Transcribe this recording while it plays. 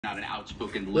not an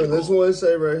outspoken Yeah, liberal. that's what I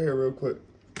say right here real quick.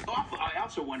 I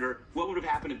also wonder what would have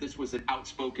happened if this was an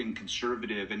outspoken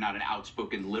conservative and not an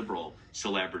outspoken liberal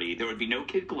celebrity. There would be no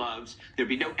kid gloves. There'd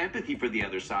be no empathy for the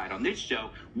other side. On this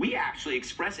show, we actually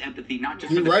express empathy, not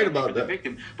just for the, right family, about for the that.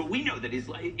 victim, but we know that his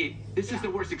life, this is the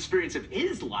worst experience of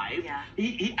his life. Yeah.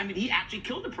 I mean, he actually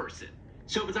killed a person.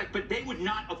 So it was like, but they would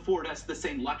not afford us the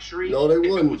same luxury No, they if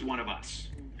wouldn't. it was one of us.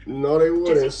 No, they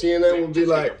wouldn't. CNN would be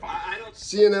like,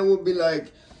 CNN would be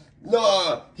like,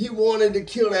 nah, he wanted to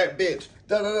kill that bitch.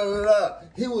 Da da da da da.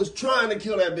 He was trying to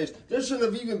kill that bitch. There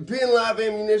shouldn't have even been live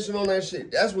ammunition on that shit.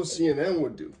 That's what CNN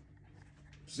would do.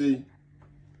 See,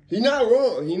 he not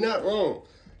wrong. He not wrong.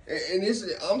 And this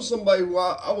is, I'm somebody who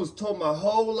I was taught my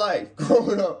whole life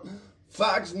growing up,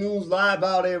 Fox News lie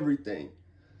about everything.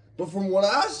 But from what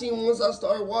I seen once I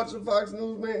started watching Fox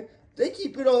News, man, they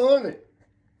keep it 100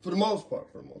 for the most part.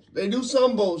 They do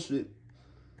some bullshit.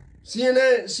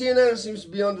 CNN seems to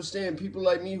be understanding people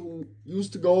like me who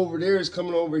used to go over there is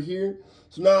coming over here.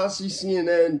 So now I see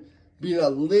CNN being a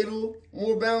little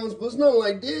more balanced, but it's nothing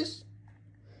like this.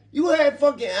 You had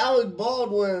fucking Alec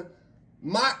Baldwin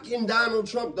mocking Donald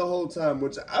Trump the whole time,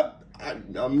 which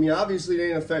I mean, obviously they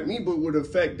didn't affect me, but would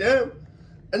affect them.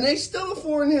 And they still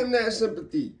affording him that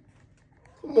sympathy.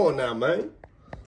 Come on now, man.